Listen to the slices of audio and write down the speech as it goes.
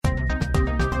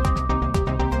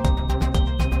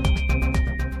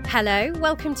Hello,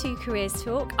 welcome to Careers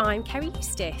Talk. I'm Kerry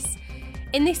Eustace.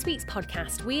 In this week's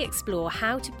podcast, we explore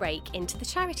how to break into the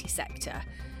charity sector.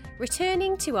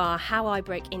 Returning to our How I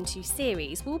Broke Into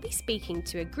series, we'll be speaking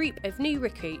to a group of new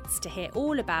recruits to hear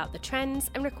all about the trends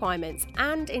and requirements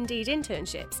and indeed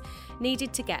internships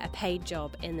needed to get a paid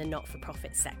job in the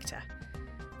not-for-profit sector.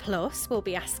 Plus, we'll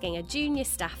be asking a junior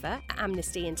staffer at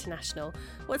Amnesty International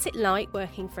what's it like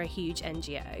working for a huge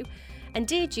NGO. And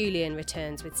Dear Julian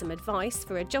returns with some advice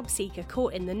for a job seeker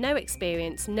caught in the no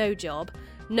experience, no job,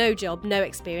 no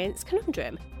experience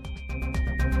conundrum.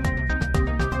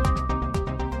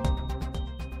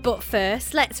 But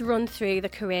first, let's run through the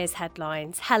careers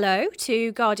headlines. Hello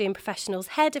to Guardian Professionals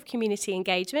Head of Community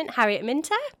Engagement, Harriet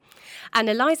Minter, and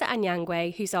Eliza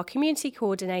Anyangwe, who's our Community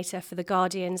Coordinator for the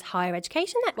Guardian's Higher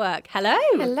Education Network. Hello.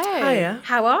 Hello. Hiya.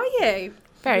 How are you?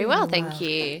 Very well, thank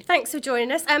you. Thanks for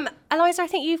joining us. Eliza, I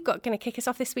think you've got going to kick us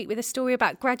off this week with a story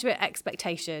about graduate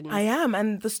expectations. I am,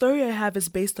 and the story I have is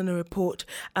based on a report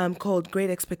called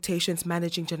Great Expectations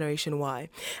Managing Generation Y.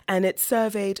 And it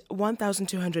surveyed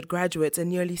 1,200 graduates and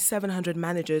nearly 700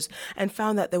 managers and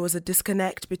found that there was a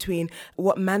disconnect between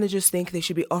what managers think they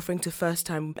should be offering to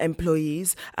first-time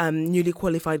employees, newly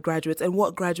qualified graduates, and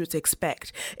what graduates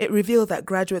expect. It revealed that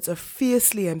graduates are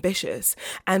fiercely ambitious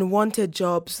and wanted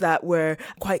jobs that were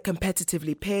quite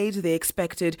competitively paid. They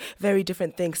expected very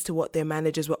different things to what their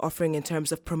managers were offering in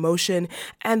terms of promotion,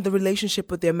 and the relationship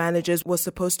with their managers was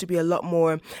supposed to be a lot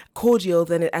more cordial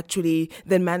than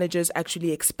managers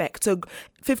actually expect. So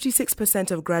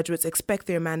 56% of graduates expect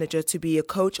their manager to be a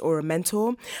coach or a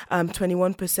mentor.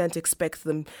 21% expect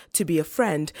them to be a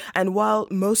friend. And while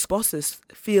most bosses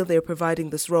feel they're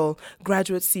providing this role,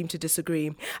 graduates seem to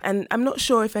disagree. And I'm not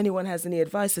sure if anyone has any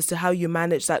advice as to how you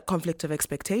manage that conflict of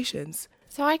expectations.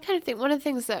 So I kind of think one of the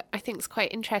things that I think is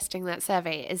quite interesting in that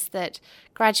survey is that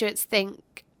graduates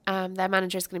think their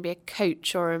manager is going to be a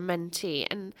coach or a mentee.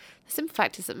 And the simple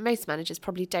fact is that most managers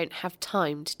probably don't have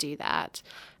time to do that.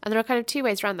 And there are kind of two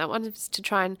ways around that. One is to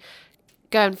try and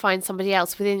go and find somebody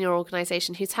else within your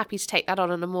organisation who's happy to take that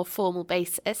on a more formal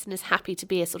basis and is happy to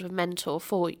be a sort of mentor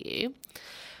for you.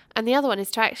 And the other one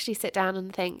is to actually sit down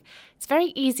and think, it's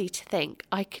very easy to think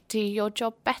I could do your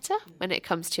job better when it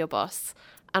comes to your boss.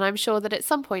 And I'm sure that at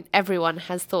some point everyone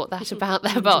has thought that about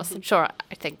their boss. I'm sure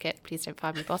I think it. Please don't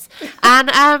fire me, boss.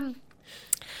 And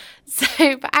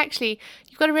but actually,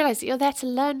 you've got to realise that you're there to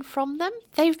learn from them.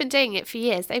 They've been doing it for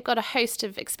years. They've got a host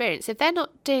of experience. If they're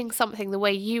not doing something the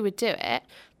way you would do it,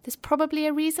 there's probably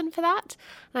a reason for that.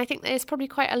 And I think there's probably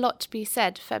quite a lot to be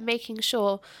said for making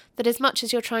sure that as much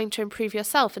as you're trying to improve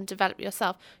yourself and develop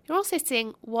yourself, you're also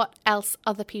seeing what else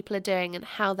other people are doing and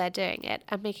how they're doing it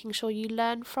and making sure you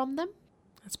learn from them.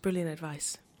 That's brilliant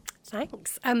advice.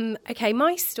 Thanks. Okay,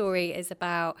 my story is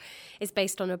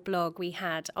based on a blog we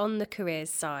had on the careers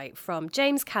site from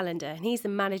James Callender, and he's the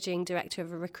managing director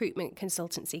of a recruitment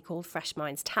consultancy called Fresh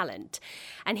Minds Talent.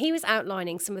 And he was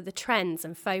outlining some of the trends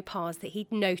and faux pas that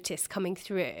he'd noticed coming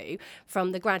through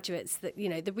from the graduates that,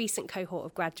 the recent cohort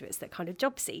of graduates that kind of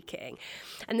job seeking.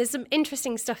 And there's some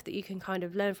interesting stuff that you can kind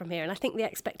of learn from here. And I think the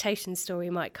expectation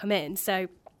story might come in. So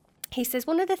he says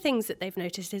one of the things that they've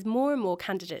noticed is more and more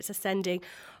candidates are sending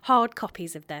hard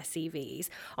copies of their CVs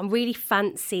on really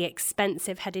fancy,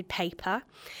 expensive headed paper.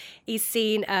 He's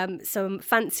seen some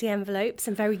fancy envelopes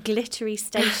and very glittery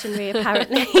stationery,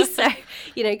 apparently. So,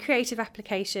 creative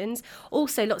applications.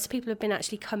 Also, lots of people have been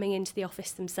actually coming into the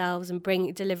office themselves and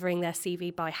delivering their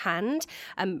CV by hand.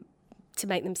 To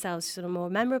make themselves sort of more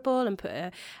memorable and put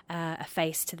a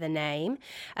face to the name.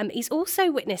 He's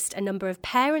also witnessed a number of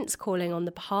parents calling on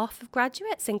the behalf of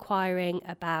graduates, inquiring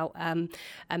about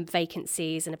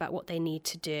vacancies and about what they need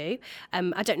to do.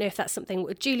 I don't know if that's something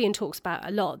Julian talks about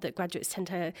a lot, that graduates tend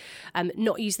to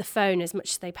not use the phone as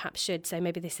much as they perhaps should. So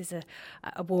maybe this is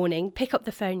a warning. Pick up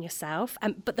the phone yourself.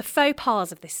 But the faux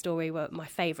pas of this story were my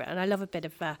favourite, and I love a bit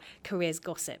of careers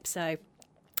gossip. So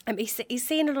he's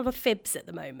seeing a lot of fibs at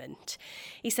the moment.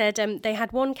 He said they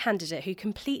had one candidate who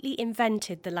completely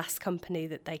invented the last company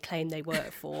that they claimed they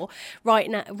worked for,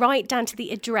 right down to the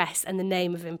address and the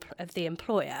name of the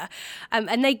employer.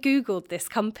 And they Googled this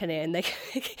company, and they,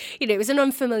 it was an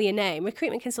unfamiliar name.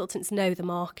 Recruitment consultants know the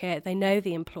market, they know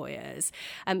the employers.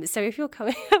 So if you're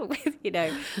coming up with,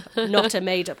 not a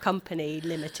made-up company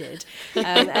limited,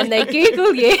 and they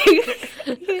Google you,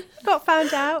 you got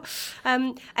found out.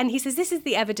 And he says this is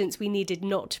the evidence evidence we needed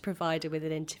not to provide her with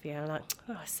an interview. I'm like,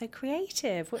 oh, so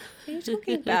creative. What are you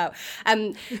talking about?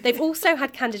 They've also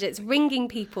had candidates ringing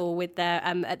people with their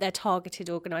at their targeted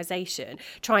organisation,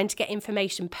 trying to get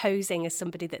information, posing as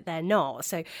somebody that they're not.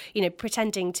 So,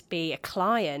 pretending to be a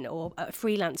client or a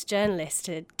freelance journalist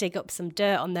to dig up some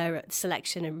dirt on their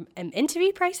selection and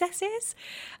interview processes.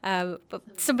 But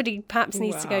somebody perhaps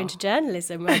needs to go into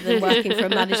journalism rather than working for a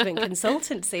management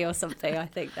consultancy or something, I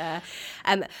think there.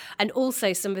 And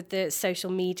also some of the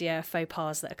social media faux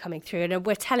pas that are coming through. And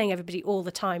we're telling everybody all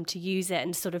the time to use it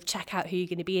and sort of check out who you're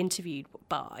going to be interviewed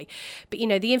by. But,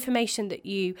 the information that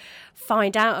you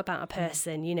find out about a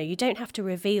person, you don't have to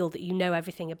reveal that you know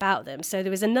everything about them. So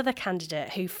there was another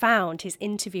candidate who found his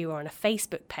interviewer on a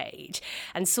Facebook page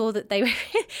and saw that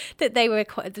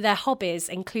their hobbies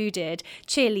included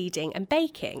cheerleading and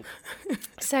baking.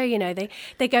 So,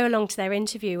 they go along to their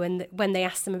interview, and when they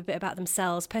ask them a bit about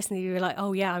themselves, personally, they were like,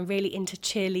 oh yeah, I'm really into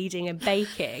cheerleading and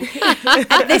baking.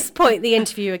 At this point, the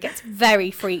interviewer gets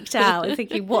very freaked out and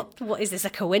thinking, what is this, a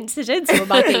coincidence, or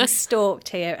am I being stalked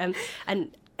here? And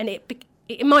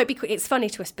it might be, it's funny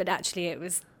to us, but actually it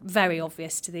was very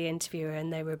obvious to the interviewer,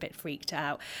 and they were a bit freaked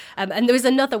out. And there was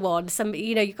another one,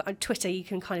 on Twitter,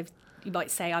 you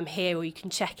might say, I'm here, or you can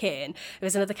check in. There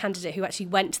was another candidate who actually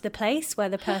went to the place where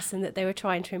the person that they were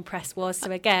trying to impress was.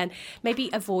 So again, maybe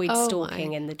avoid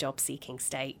stalking in the job-seeking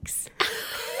stakes.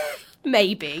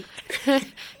 Maybe. Yeah,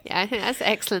 I think that's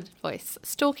excellent advice.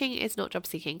 Stalking is not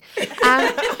job-seeking.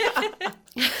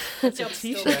 Job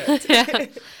t-shirt. Yeah.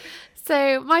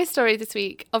 So my story this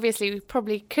week, obviously we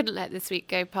probably couldn't let this week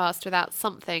go past without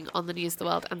something on the news of the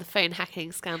world and the phone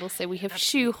hacking scandal, so we have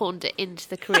shoehorned it into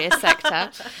the career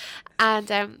sector.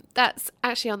 And that's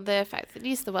actually on the fact that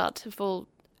News of the World have all,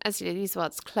 as you know, News of the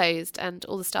World's closed and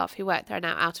all the staff who work there are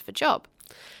now out of a job.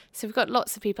 So we've got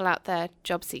lots of people out there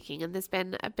job seeking, and there's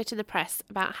been a bit in the press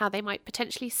about how they might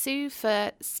potentially sue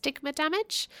for stigma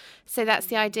damage. So that's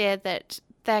the idea that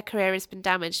their career has been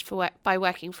damaged by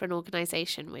working for an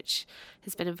organisation which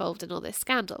has been involved in all this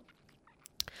scandal.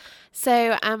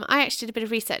 So I actually did a bit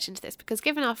of research into this, because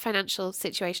given our financial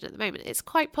situation at the moment, it's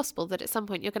quite possible that at some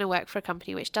point you're going to work for a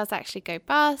company which does actually go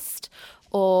bust,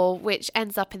 or which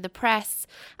ends up in the press.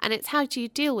 And it's how do you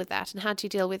deal with that, and how do you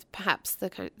deal with perhaps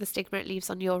the stigma it leaves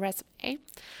on your resume. And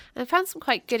I found some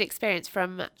quite good experience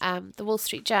from the Wall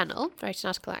Street Journal. I wrote an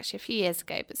article actually a few years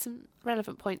ago, but some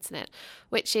relevant points in it,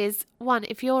 which is, one,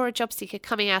 if you're a job seeker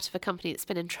coming out of a company that's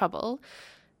been in trouble,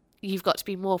 you've got to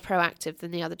be more proactive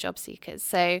than the other job seekers.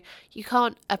 So you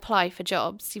can't apply for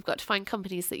jobs. You've got to find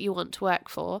companies that you want to work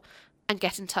for and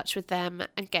get in touch with them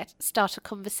and start a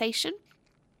conversation.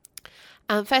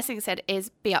 First thing I said is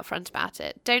be upfront about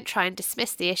it. Don't try and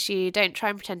dismiss the issue. Don't try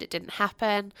and pretend it didn't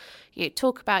happen.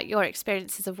 Talk about your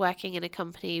experiences of working in a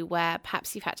company where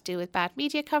perhaps you've had to deal with bad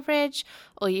media coverage,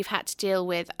 or you've had to deal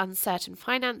with uncertain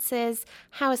finances.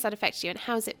 How has that affected you, and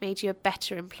how has it made you a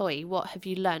better employee? What have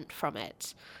you learnt from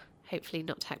it? Hopefully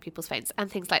not to hack people's phones and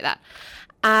things like that.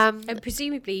 And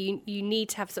presumably you need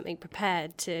to have something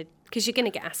prepared because you're going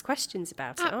to get asked questions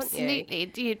about it, aren't you?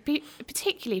 Absolutely.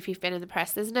 Particularly if you've been in the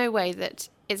press, there's no way that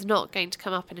it's not going to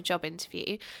come up in a job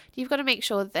interview. You've got to make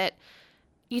sure that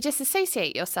you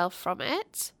disassociate yourself from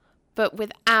it, but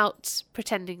without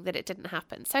pretending that it didn't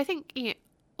happen. So I think,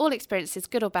 all experiences,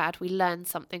 good or bad, we learn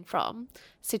something from.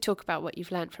 So talk about what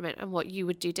you've learned from it and what you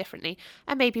would do differently,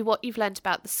 and maybe what you've learned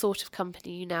about the sort of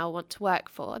company you now want to work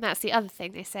for. And that's the other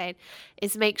thing they say,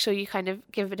 is make sure you kind of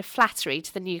give a bit of flattery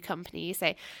to the new company. You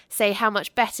say how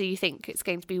much better you think it's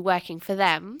going to be working for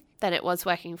them than it was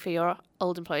working for your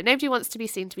old employer. Nobody wants to be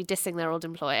seen to be dissing their old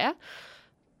employer,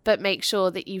 but make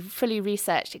sure that you've fully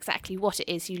researched exactly what it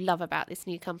is you love about this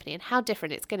new company and how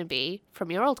different it's going to be from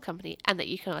your old company, and that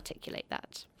you can articulate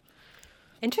that.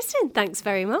 Interesting. Thanks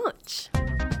very much.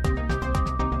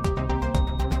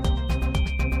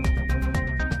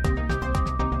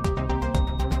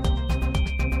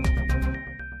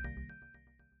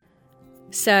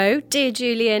 So, Dear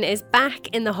Julian is back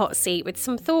in the hot seat with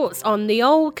some thoughts on the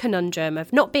old conundrum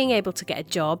of not being able to get a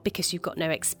job because you've got no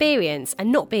experience,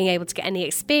 and not being able to get any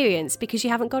experience because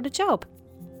you haven't got a job.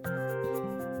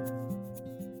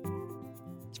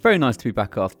 It's very nice to be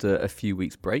back after a few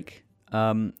weeks' break.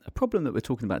 A problem that we're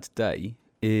talking about today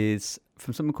is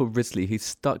from someone called Risley, who's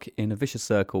stuck in a vicious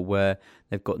circle where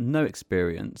they've got no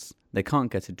experience, they can't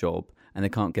get a job, and they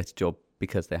can't get a job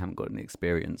because they haven't got any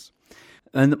experience.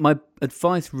 And my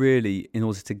advice really, in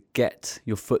order to get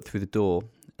your foot through the door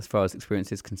as far as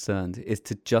experience is concerned, is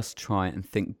to just try and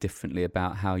think differently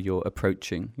about how you're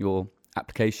approaching your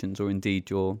applications, or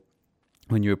indeed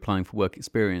when you're applying for work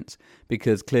experience,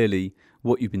 because clearly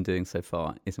what you've been doing so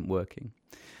far isn't working.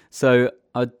 So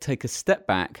I'd take a step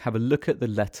back, have a look at the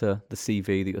letter, the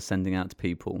CV that you're sending out to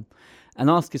people, and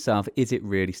ask yourself, is it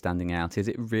really standing out? Is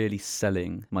it really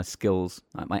selling my skills,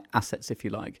 like my assets, if you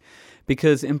like?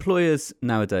 Because employers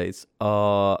nowadays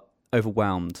are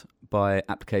overwhelmed by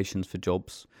applications for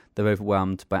jobs. They're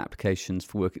overwhelmed by applications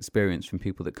for work experience from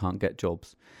people that can't get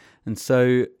jobs. And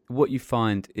so what you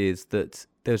find is that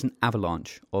there's an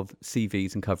avalanche of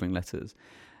CVs and covering letters.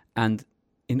 And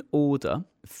in order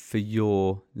for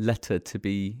your letter to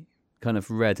be kind of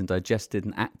read and digested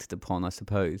and acted upon, I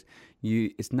suppose,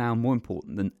 it's now more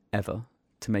important than ever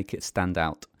to make it stand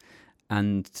out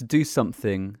and to do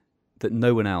something that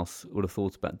no one else would have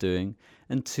thought about doing,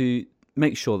 and to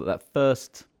make sure that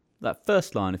first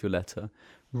line of your letter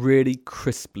really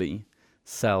crisply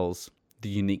sells the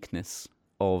uniqueness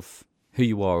of who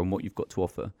you are and what you've got to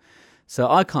offer. So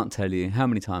I can't tell you how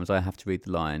many times I have to read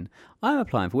the line, I'm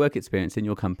applying for work experience in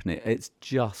your company. It's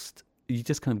just, you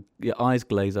just kind of, your eyes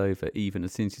glaze over even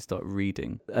as soon as you start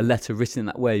reading a letter written in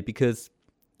that way, because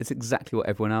it's exactly what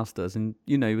everyone else does. And,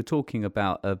 you know, we're talking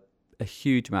about a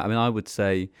huge amount. I mean, I would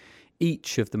say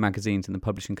each of the magazines in the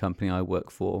publishing company I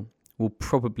work for will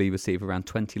probably receive around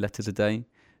 20 letters a day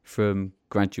from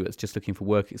graduates just looking for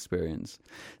work experience.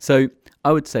 So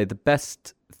I would say the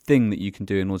best thing that you can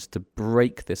do in order to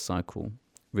break this cycle,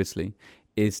 Risley,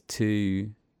 is to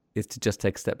just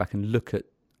take a step back and look at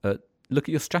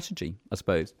your strategy, I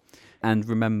suppose. And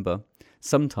remember,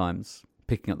 sometimes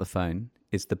picking up the phone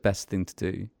is the best thing to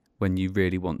do when you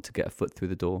really want to get a foot through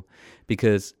the door,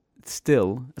 because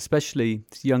still, especially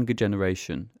this younger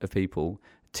generation of people,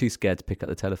 too scared to pick up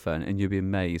the telephone, and you'll be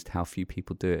amazed how few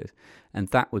people do it. And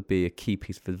that would be a key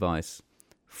piece of advice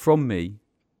from me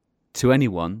to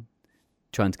anyone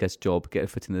trying to get a job, get a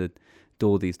foot in the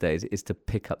door these days, is to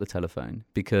pick up the telephone,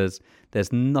 because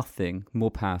there's nothing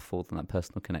more powerful than that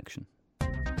personal connection.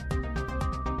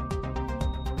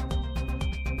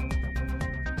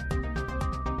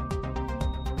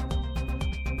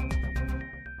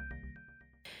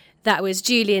 That was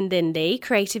Julian Lindley,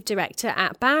 Creative Director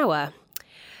at Bauer.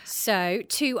 So,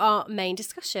 to our main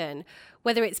discussion,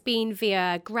 whether it's been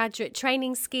via a graduate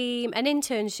training scheme, an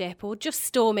internship, or just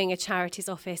storming a charity's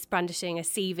office brandishing a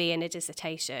CV and a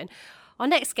dissertation, our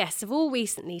next guests have all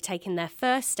recently taken their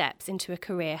first steps into a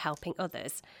career helping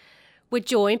others. We're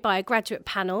joined by a graduate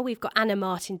panel. We've got Anna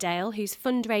Martindale, who's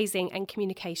fundraising and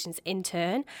communications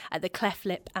intern at the Cleft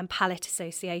Lip and Palate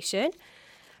Association.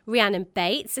 Rhiannon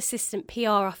Bates, assistant PR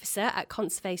officer at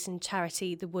conservation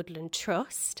charity The Woodland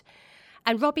Trust.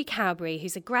 And Robbie Cowbury,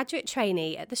 who's a graduate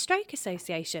trainee at the Stroke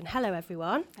Association. Hello,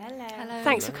 everyone. Hello.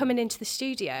 Thanks for coming into the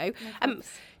studio.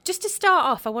 Just to start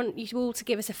off, I want you all to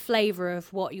give us a flavour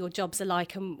of what your jobs are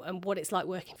like and what it's like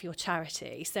working for your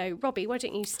charity. So, Robbie, why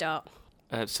don't you start?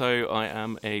 So I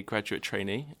am a graduate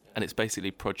trainee, and it's basically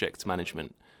project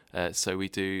management. So we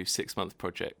do 6-month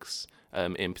projects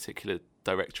in particular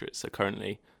directorates. So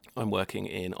currently I'm working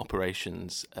in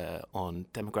operations on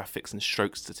demographics and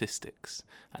stroke statistics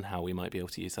and how we might be able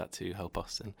to use that to help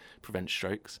us and prevent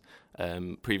strokes.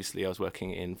 Previously I was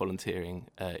working in volunteering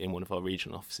in one of our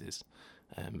regional offices.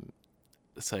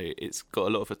 So it's got a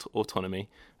lot of autonomy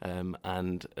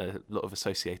and a lot of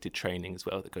associated training as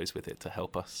well that goes with it to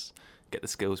help us get the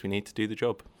skills we need to do the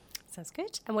job. Sounds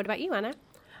good. And what about you, Anna?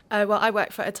 Well, I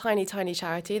work for a tiny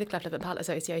charity, the Cleft Lip and Palate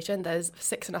Association. There's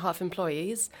 6.5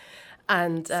 employees.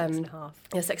 And 6.5.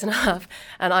 Yeah, 6.5.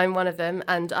 And I'm one of them.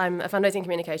 And I'm a fundraising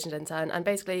communications intern. And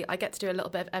basically, I get to do a little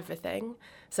bit of everything.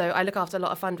 So I look after a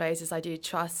lot of fundraisers. I do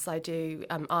trusts, I do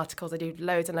articles, I do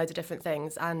loads and loads of different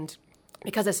things. And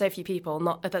because there's so few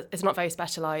people, it's not very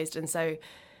specialised. And so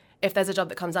if there's a job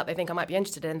that comes up they think I might be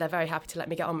interested in, they're very happy to let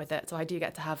me get on with it. So I do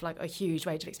get to have like a huge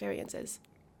range of experiences.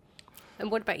 And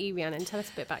what about you, Rhiannon? Tell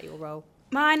us a bit about your role.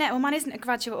 Mine isn't a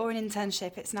graduate or an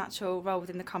internship. It's an actual role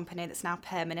within the company that's now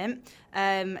permanent.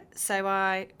 So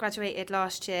I graduated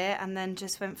last year and then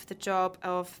just went for the job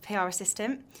of PR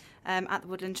assistant at the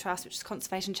Woodland Trust, which is a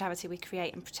conservation charity. We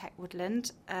create and protect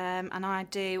woodland. And I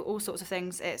do all sorts of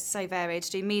things. It's so varied. I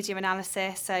do media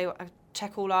analysis, so I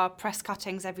check all our press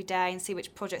cuttings every day and see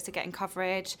which projects are getting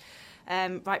coverage.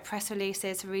 Write press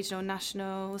releases for regional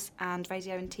nationals and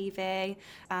radio and TV,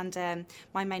 and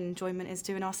my main enjoyment is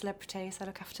doing our celebrities. I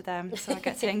look after them, so I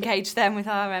get to engage them with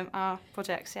our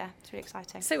projects. Yeah, it's really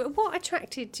exciting. So what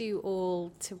attracted you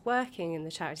all to working in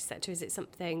the charity sector? Is it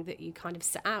something that you kind of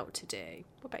set out to do?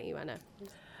 What about you, Anna?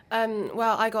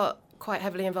 Well, I got quite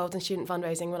heavily involved in student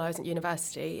fundraising when I was at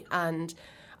university, and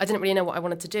I didn't really know what I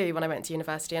wanted to do when I went to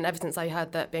university, and ever since I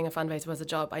heard that being a fundraiser was a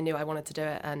job, I knew I wanted to do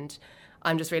it, and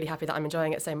I'm just really happy that I'm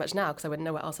enjoying it so much now because I wouldn't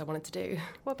know what else I wanted to do.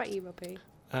 What about you, Robbie?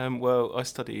 Well, I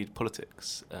studied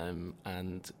politics,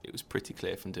 and it was pretty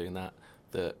clear from doing that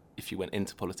if you went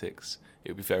into politics,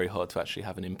 it would be very hard to actually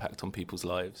have an impact on people's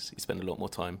lives. You spend a lot more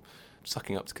time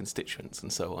sucking up to constituents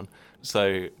and so on.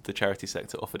 So the charity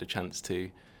sector offered a chance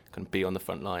to kind of be on the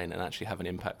front line and actually have an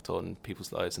impact on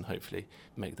people's lives and hopefully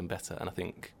make them better. And I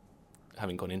think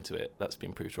having gone into it, that's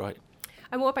been proved right.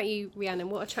 And what about you, Rhiannon?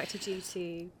 What attracted you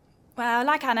to... Well,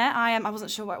 like Anna, I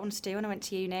wasn't sure what I wanted to do when I went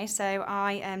to uni, so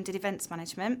I did events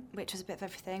management, which was a bit of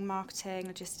everything: marketing,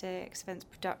 logistics, events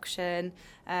production,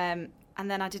 and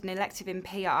then I did an elective in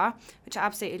PR, which I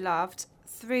absolutely loved.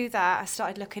 Through that, I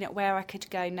started looking at where I could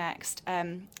go next,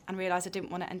 and realised I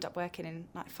didn't want to end up working in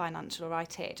like financial or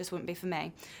IT. It just wouldn't be for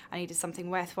me. I needed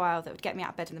something worthwhile that would get me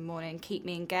out of bed in the morning, keep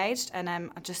me engaged, and I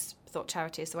just thought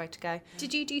charity is the way to go.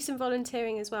 Did you do some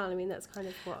volunteering as well? I mean, that's kind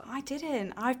of what... I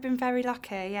didn't. I've been very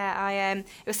lucky, yeah. It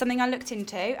was something I looked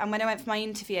into, and when I went for my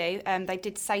interview, they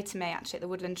did say to me, actually, at the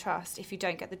Woodland Trust, if you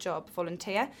don't get the job,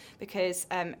 volunteer, because...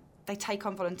 they take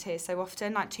on volunteers so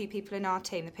often. Like 2 people in our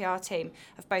team, the PR team,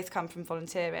 have both come from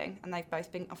volunteering, and they've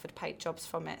both been offered paid jobs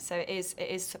from it. So it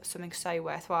is something so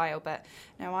worthwhile. But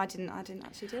no, I didn't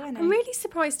actually do anything. I'm really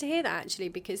surprised to hear that, actually,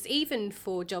 because even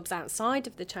for jobs outside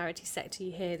of the charity sector,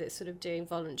 you hear that sort of doing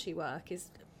voluntary work is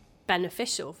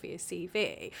beneficial for your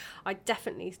CV.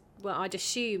 I'd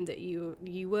assume that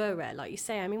you were rare, like you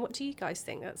say. I mean, what do you guys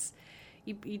think?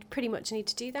 You'd pretty much need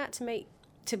to do that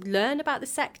to learn about the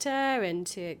sector and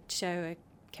to show a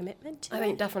commitment to I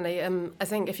think definitely. I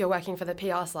think if you're working for the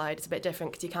PR side, it's a bit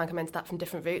different because you can come into that from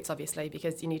different routes, obviously,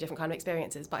 because you need different kind of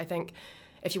experiences. But I think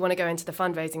if you want to go into the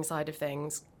fundraising side of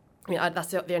things, I mean,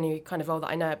 that's the only kind of role that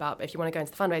I know about. But if you want to go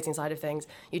into the fundraising side of things,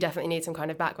 you definitely need some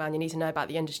kind of background. You need to know about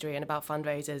the industry and about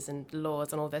fundraisers and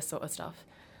laws and all this sort of stuff.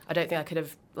 I don't think I could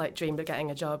have dreamed of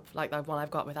getting a job like the one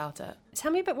I've got without it.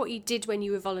 Tell me about what you did when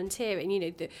you were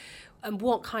volunteering, and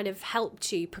what kind of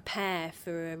helped you prepare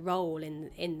for a role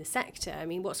in the sector. I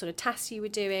mean, what sort of tasks you were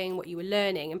doing, what you were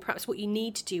learning, and perhaps what you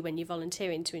need to do when you're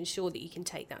volunteering to ensure that you can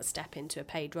take that step into a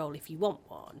paid role if you want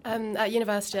one. At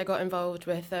university, I got involved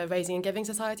with a Raising and Giving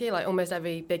Society. Like almost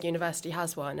every big university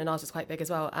has one, and ours was quite big as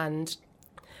well. And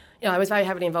I was very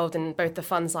heavily involved in both the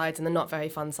fun sides and the not very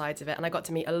fun sides of it, and I got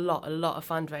to meet a lot of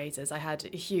fundraisers. I had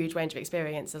a huge range of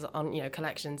experiences on,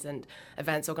 collections and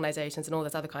events organisations and all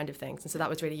those other kind of things, and so that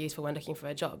was really useful when looking for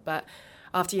a job. But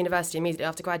after university, immediately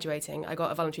after graduating, I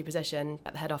got a voluntary position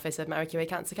at the head office of Marie Curie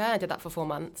Cancer Care. I did that for 4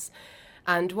 months.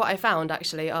 And what I found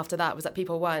actually after that was that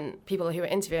people who were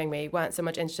interviewing me weren't so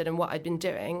much interested in what I'd been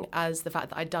doing as the fact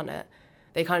that I'd done it.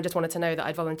 They kind of just wanted to know that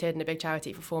I'd volunteered in a big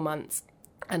charity for 4 months.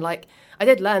 And I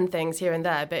did learn things here and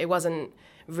there, but it wasn't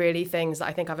really things that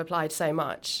I think I've applied so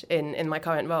much in my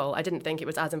current role. I didn't think it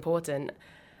was as important.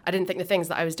 I didn't think the things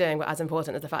that I was doing were as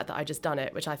important as the fact that I just done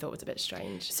it, which I thought was a bit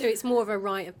strange. So it's more of a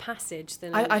rite of passage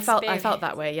than I felt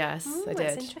that way, yes, I did.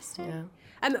 That's interesting. Yeah.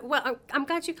 Well, I'm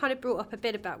glad you kind of brought up a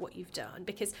bit about what you've done,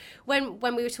 because when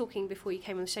we were talking before you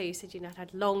came on the show, you said you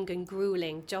had long and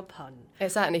gruelling job hunt.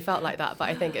 It certainly felt like that, but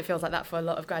I think it feels like that for a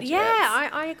lot of graduates. Yeah,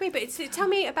 I agree. But tell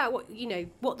me about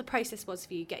what the process was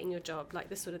for you getting your job, like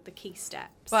the key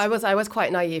steps. Well, I was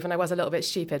quite naive, and I was a little bit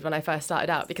stupid when I first started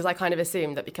out, because I kind of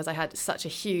assumed that because I had such a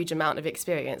huge amount of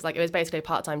experience, it was basically a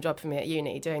part-time job for me at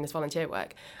uni doing this volunteer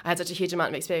work. I had such a huge amount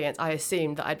of experience, I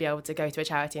assumed that I'd be able to go to a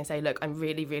charity and say, look, I'm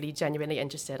really, really genuinely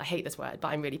interested. I hate this word, but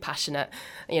I'm really passionate,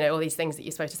 all these things that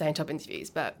you're supposed to say in job interviews.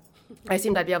 But I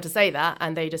assumed I'd be able to say that,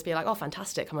 and they'd just be like, oh,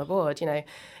 fantastic, come aboard,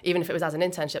 even if it was as an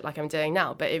internship like I'm doing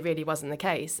now. But it really wasn't the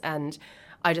case, and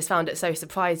I just found it so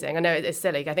surprising. I know it's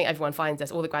silly, I think everyone finds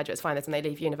this, all the graduates find this when they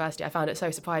leave university. I found it so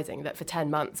surprising that for 10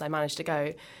 months I managed to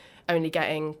go only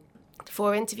getting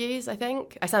 4 interviews, I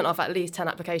think. I sent off at least 10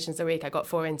 applications a week. I got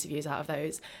 4 interviews out of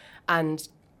those, and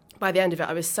by the end of it,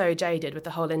 I was so jaded with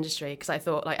the whole industry, because I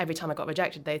thought, every time I got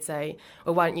rejected, they'd say,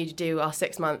 well, why don't you do our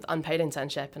 6-month unpaid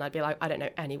internship? And I'd be like, I don't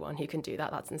know anyone who can do that.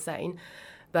 That's insane.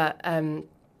 But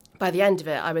by the end of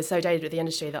it, I was so jaded with the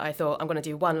industry that I thought, I'm going to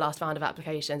do one last round of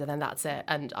applications and then that's it.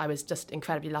 And I was just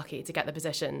incredibly lucky to get the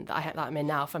position that I'm in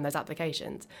now from those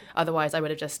applications. Otherwise, I would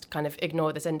have just kind of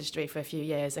ignored this industry for a few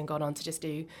years and gone on to just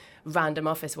do random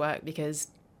office work, because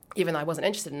even though I wasn't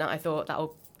interested in that, I thought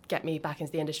that'll get me back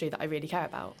into the industry that I really care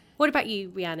about. What about you,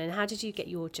 Rhiannon? How did you get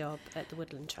your job at the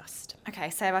Woodland Trust? Okay,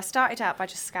 so I started out by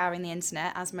just scouring the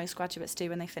internet, as most graduates do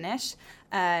when they finish.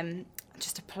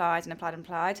 Just applied.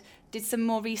 Did some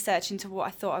more research into what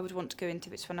I thought I would want to go into,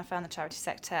 which one I found the charity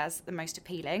sector as the most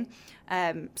appealing.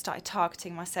 Started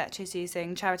targeting my searches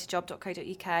using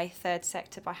charityjob.co.uk, Third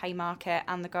Sector by Haymarket,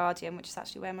 and The Guardian, which is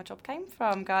actually where my job came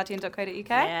from, guardian.co.uk.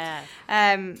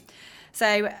 Yeah.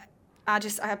 So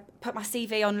I put my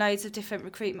CV on loads of different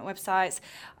recruitment websites.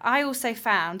 I also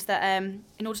found that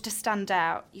in order to stand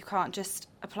out, you can't just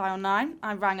apply online.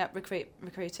 I rang up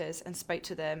recruiters and spoke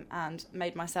to them and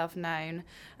made myself known.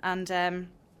 And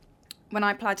when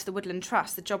I applied to the Woodland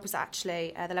Trust, the job was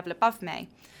actually the level above me.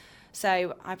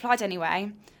 So I applied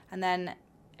anyway, and then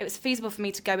it was feasible for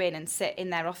me to go in and sit in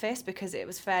their office because it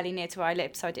was fairly near to where I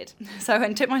lived, so I did. So I went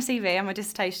and took my CV and my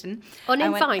dissertation.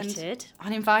 Uninvited?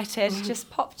 Uninvited,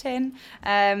 just popped in.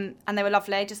 And they were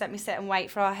lovely, just let me sit and wait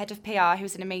for our head of PR who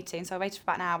was in a meeting. So I waited for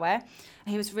about an hour. And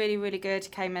he was really, really good. He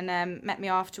came and met me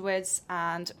afterwards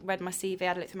and read my CV,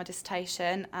 had a look through my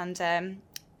dissertation and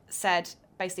said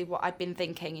basically what I'd been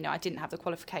thinking. You know, I didn't have the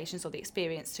qualifications or the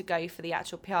experience to go for the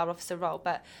actual PR officer role,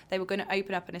 but they were going to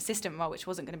open up an assistant role which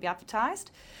wasn't going to be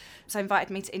advertised. So invited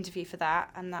me to interview for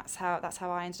that, and that's how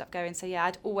I ended up going. So yeah,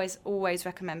 I'd always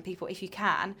recommend people, if you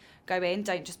can, go in.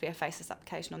 Don't just be a faceless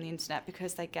application on the internet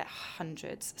because they get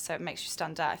hundreds. So it makes you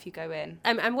stand out if you go in.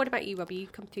 And what about you, Robbie? You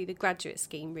come through the graduate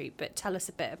scheme route, but tell us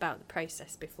a bit about the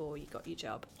process before you got your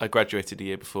job. I graduated a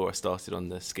year before I started on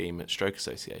the scheme at Stroke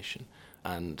Association,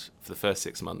 and for the first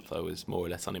 6 months I was more or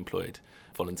less unemployed,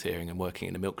 volunteering and working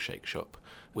in a milkshake shop,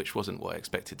 which wasn't what I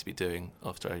expected to be doing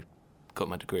after I got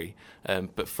my degree.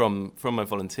 But from my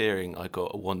volunteering, I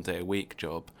got a 1 day a week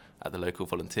job at the local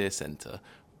volunteer centre,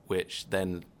 which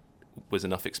then was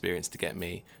enough experience to get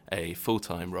me a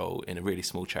full-time role in a really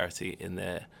small charity in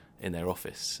their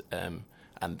office.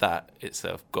 And that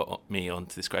itself got me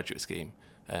onto this graduate scheme.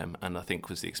 And I think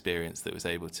was the experience that was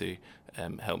able to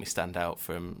help me stand out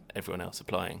from everyone else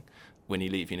applying. When you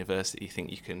leave university, you think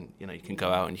you can go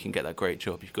out and you can get that great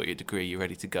job. You've got your degree, you're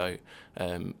ready to go,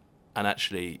 and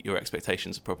actually your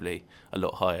expectations are probably a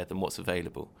lot higher than what's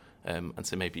available. And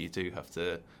so maybe you do have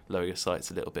to lower your sights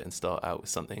a little bit and start out with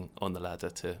something on the ladder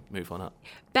to move on up.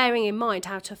 Bearing in mind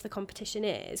how tough the competition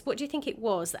is, what do you think it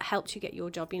was that helped you get your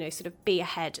job, sort of be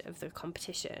ahead of the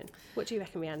competition? What do you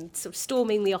reckon, Rhiannon? Sort of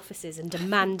storming the offices and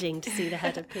demanding to see the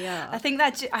head of PR?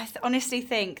 I honestly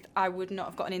think I would not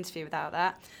have got an interview without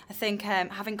that. I think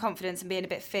having confidence and being a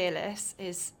bit fearless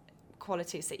is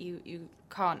qualities that you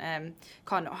can't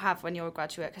not have when you're a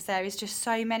graduate, because there is just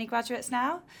so many graduates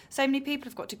now. So many people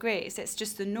have got degrees. It's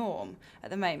just the norm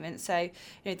at the moment. So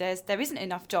there isn't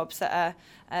enough jobs that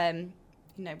are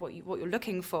what you're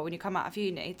looking for when you come out of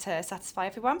uni to satisfy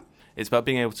everyone. It's about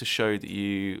being able to show that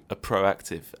you are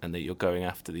proactive and that you're going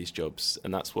after these jobs,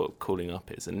 and that's what calling up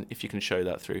is. And if you can show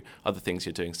that through other things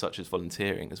you're doing, such as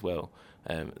volunteering as well,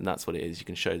 and that's what it is. You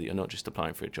can show that you're not just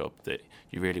applying for a job, that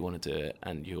you really want to do it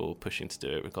and you're pushing to do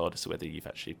it regardless of whether you've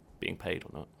actually being paid or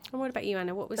not. And what about you,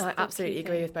 Anna? What was I absolutely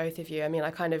agree with both of you. I mean, I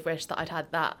kind of wish that I'd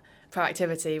had that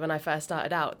proactivity when I first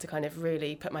started out to kind of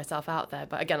really put myself out there.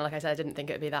 But again, like I said, I didn't think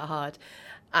it would be that hard.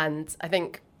 And I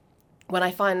think when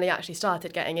I finally actually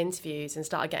started getting interviews and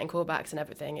started getting callbacks and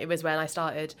everything, it was when I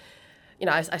started,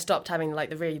 I stopped having like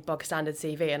the really bog standard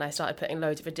CV and I started putting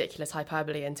loads of ridiculous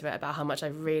hyperbole into it about how much I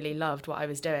really loved what I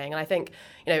was doing. And I think,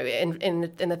 in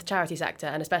the charity sector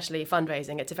and especially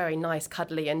fundraising, it's a very nice,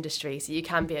 cuddly industry. So you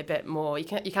can be a bit more, you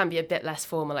can be a bit less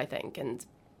formal, I think. And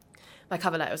my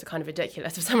cover letter was kind of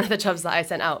ridiculous for some of the jobs that I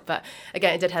sent out. But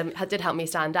again, it did help me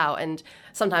stand out. And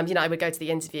sometimes, I would go to the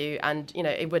interview and,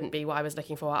 it wouldn't be what I was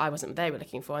looking for. I wasn't what they were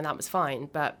looking for, and that was fine.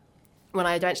 But when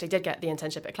I eventually did get the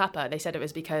internship at Clapper, they said it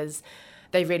was because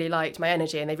they really liked my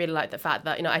energy and they really liked the fact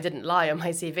that, I didn't lie on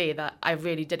my CV, that I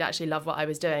really did actually love what I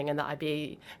was doing and that I'd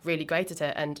be really great at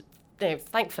it. And,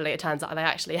 thankfully it turns out that I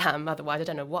actually am. Otherwise, I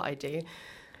don't know what I do.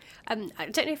 I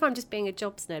don't know if I'm just being a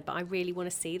jobs nerd, but I really want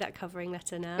to see that covering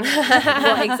letter now.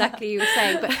 What exactly you were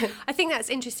saying. But I think that's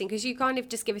interesting because you kind of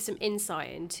just give us some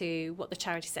insight into what the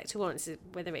charity sector wants,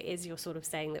 whether it is you're sort of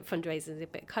saying that fundraising is a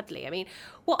bit cuddly. I mean,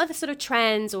 what other sort of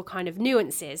trends or kind of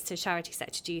nuances to charity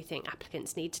sector do you think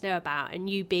applicants need to know about, and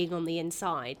you being on the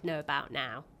inside know about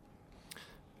now?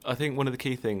 I think one of the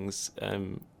key things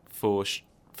for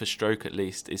Stroke at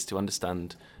least is to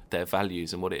understand their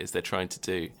values and what it is they're trying to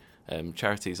do.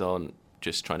 Charities aren't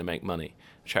just trying to make money.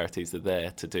 Charities are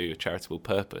there to do a charitable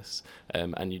purpose.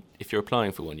 And if you're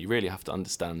applying for one, you really have to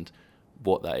understand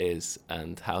what that is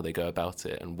and how they go about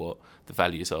it and what the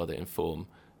values are that inform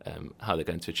how they're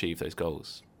going to achieve those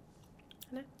goals.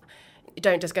 You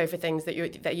don't just go for things that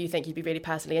you think you'd be really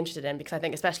personally interested in, because I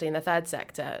think especially in the third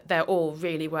sector, they're all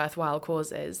really worthwhile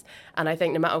causes. And I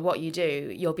think no matter what you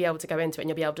do, you'll be able to go into it and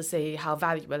you'll be able to see how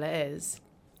valuable it is.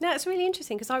 That's really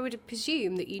interesting, because I would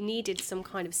presume that you needed some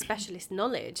kind of specialist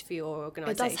knowledge for your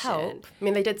organisation. It does help. I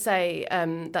mean, they did say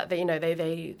that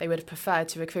they would have preferred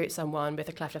to recruit someone with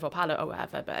a cleft lip or palate or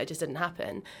whatever, but it just didn't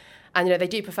happen. And they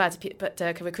do prefer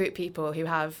to recruit people who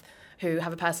who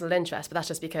have a personal interest, but that's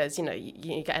just because,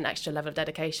 you get an extra level of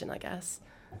dedication, I guess.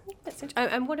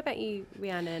 And what about you,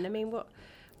 Rhiannon? I mean, what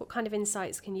kind of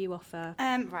insights can you offer?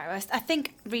 Right, well, I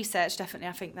think research, definitely,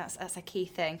 I think that's a key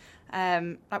thing.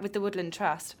 Like with the Woodland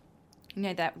Trust,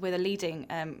 that we're the leading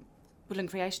woodland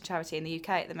creation charity in the UK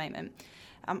at the moment.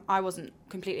 I wasn't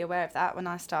completely aware of that when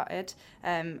I started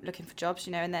looking for jobs,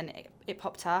 and then it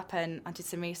popped up and I did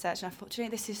some research and I thought,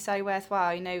 this is so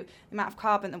worthwhile. The amount of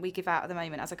carbon that we give out at the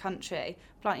moment as a country,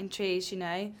 planting trees,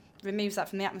 removes that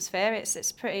from the atmosphere. It's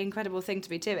a pretty incredible thing to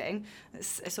be doing.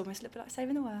 It's almost a little bit like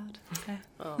saving the world. So.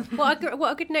 Oh.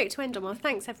 What a good note to end on. Well,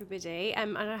 thanks everybody,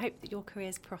 and I hope that your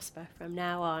careers prosper from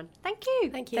now on. Thank you.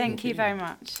 Thank you. Thank you very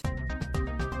much.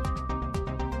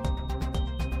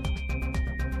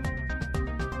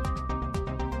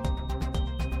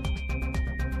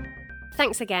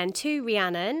 Thanks again to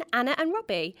Rhiannon, Anna and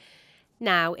Robbie.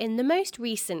 Now, in the most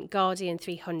recent Guardian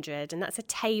 300, and that's a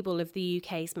table of the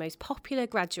UK's most popular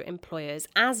graduate employers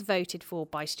as voted for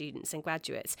by students and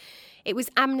graduates, it was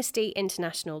Amnesty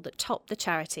International that topped the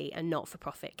charity and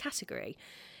not-for-profit category.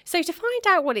 So to find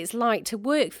out what it's like to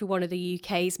work for one of the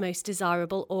UK's most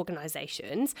desirable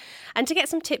organisations, and to get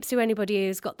some tips to anybody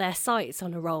who's got their sights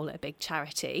on a role at a big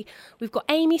charity, we've got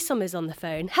Amy Summers on the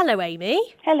phone. Hello,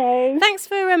 Amy. Hello. Thanks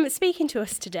for speaking to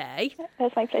us today.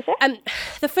 That's my pleasure.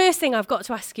 The first thing I've got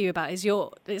to ask you about is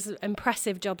this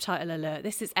impressive job title alert.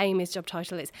 This is Amy's job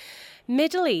title. It's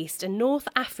Middle East and North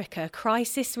Africa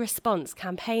Crisis Response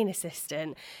Campaign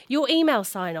Assistant. Your email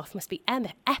sign-off must be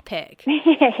epic.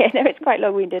 No, it's quite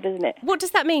long-winded, isn't it? What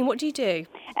does that mean? What do you do?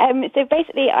 So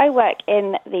basically, I work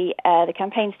in the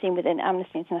campaigns team within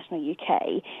Amnesty International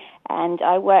UK, and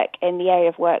I work in the area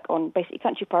of work on basically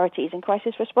country priorities and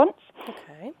crisis response.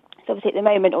 Okay. So obviously at the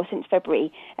moment, or since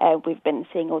February, we've been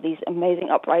seeing all these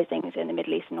amazing uprisings in the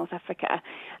Middle East and North Africa.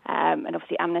 And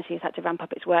obviously Amnesty has had to ramp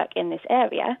up its work in this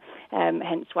area,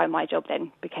 hence why my job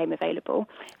then became available.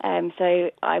 So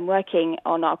I'm working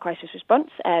on our crisis response,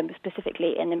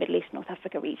 specifically in the Middle East and North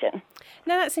Africa region.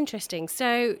 Now that's interesting.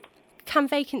 So can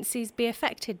vacancies be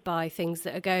affected by things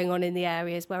that are going on in the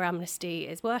areas where Amnesty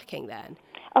is working then?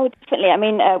 Oh, definitely. I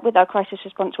mean, with our crisis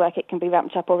response work, it can be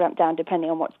ramped up or ramped down depending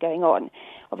on what's going on.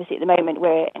 Obviously, at the moment,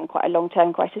 we're in quite a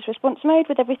long-term crisis response mode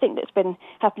with everything that's been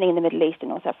happening in the Middle East and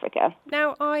North Africa.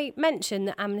 Now, I mentioned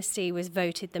that Amnesty was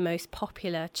voted the most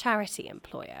popular charity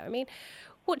employer. I mean,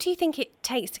 what do you think it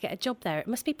takes to get a job there? It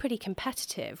must be pretty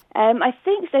competitive. I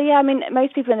think so, yeah. I mean,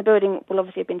 most people in the building will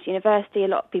obviously have been to university. A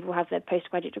lot of people have their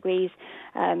postgraduate degrees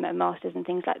and masters and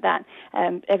things like that.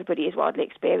 Everybody is wildly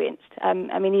experienced. I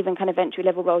mean, even kind of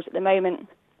entry-level roles at the moment,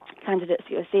 candidates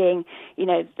you're seeing,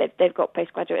 they've got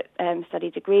postgraduate study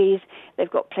degrees,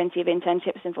 they've got plenty of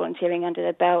internships and volunteering under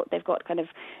their belt, they've got kind of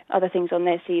other things on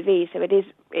their CV, so it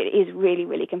is really,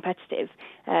 really competitive.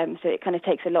 So it kind of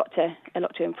takes a lot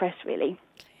to impress, really.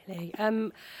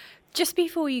 Clearly. Just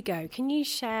before you go, can you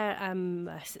share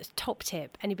a top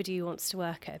tip, anybody who wants to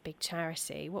work at a big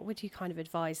charity, what would you kind of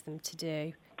advise them to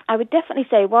do? I would definitely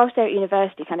say, whilst they're at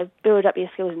university, kind of build up your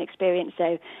skills and experience.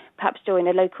 So perhaps join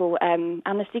a local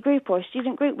Amnesty group or a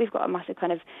student group. We've got a massive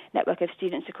kind of network of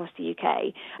students across the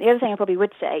UK. The other thing I probably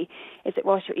would say is that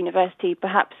whilst you're at university,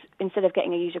 perhaps instead of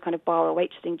getting a usual kind of bar or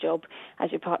waitressing job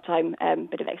as your part-time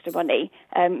bit of extra money,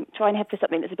 try and head for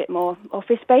something that's a bit more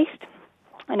office-based.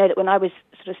 I know that when I was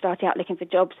sort of starting out looking for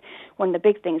jobs, one of the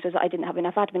big things was that I didn't have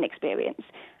enough admin experience.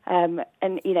 And,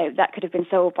 that could have been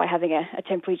solved by having a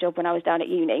temporary job when I was down at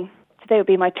uni. So they would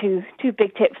be my two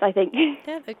big tips, I think.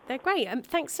 Yeah, they're great.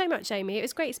 Thanks so much, Amy. It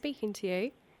was great speaking to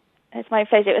you. It's my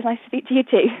pleasure. It was nice to speak to you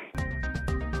too.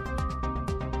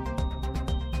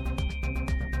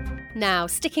 Now,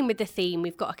 sticking with the theme,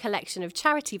 we've got a collection of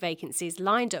charity vacancies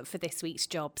lined up for this week's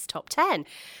Jobs Top 10.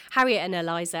 Harriet and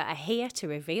Eliza are here to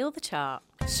reveal the chart.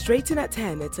 Straight in at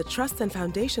 10, it's a Trust and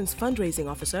Foundations fundraising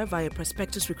officer via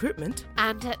prospectus recruitment.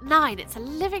 And at 9, it's a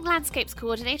Living Landscapes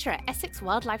coordinator at Essex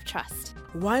Wildlife Trust.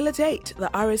 While at 8, the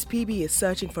RSPB is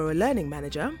searching for a learning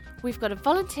manager. We've got a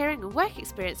volunteering and work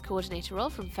experience coordinator role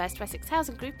from First Wessex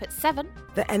Housing Group at 7.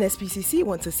 The NSPCC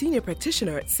wants a senior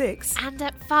practitioner at 6. And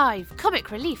at 5, Comic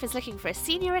Relief is looking for a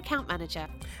senior account manager.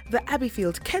 The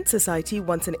Abbeyfield Kent Society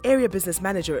wants an area business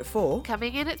manager at 4.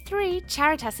 Coming in at 3,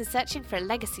 Charitas is searching for a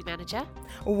legacy manager.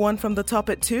 One from the top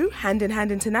at 2, Hand in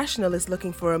Hand International is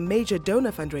looking for a major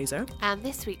donor fundraiser. And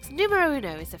this week's numero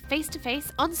uno is a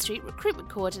face-to-face on-street recruitment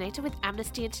coordinator with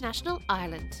Amnesty International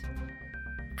Ireland.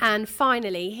 And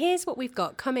finally, here's what we've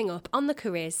got coming up on the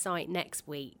careers site next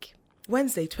week.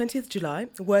 Wednesday, 20th July,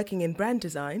 working in brand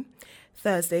design.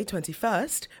 Thursday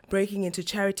 21st, breaking into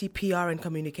charity PR and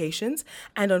communications,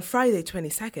 and on Friday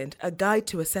 22nd, a guide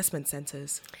to assessment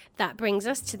centres. That brings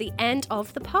us to the end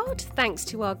of the pod. Thanks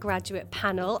to our graduate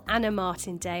panel, Anna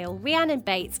Martindale, Rhiannon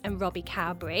Bates and Robbie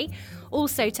Cowbury.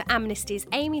 Also to Amnesty's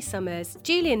Amy Summers,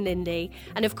 Julian Lindy,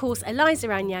 and of course Eliza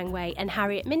Anyangwe and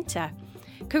Harriet Minter.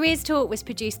 Careers Talk was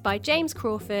produced by James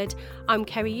Crawford. I'm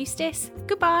Kerry Eustace.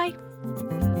 Goodbye.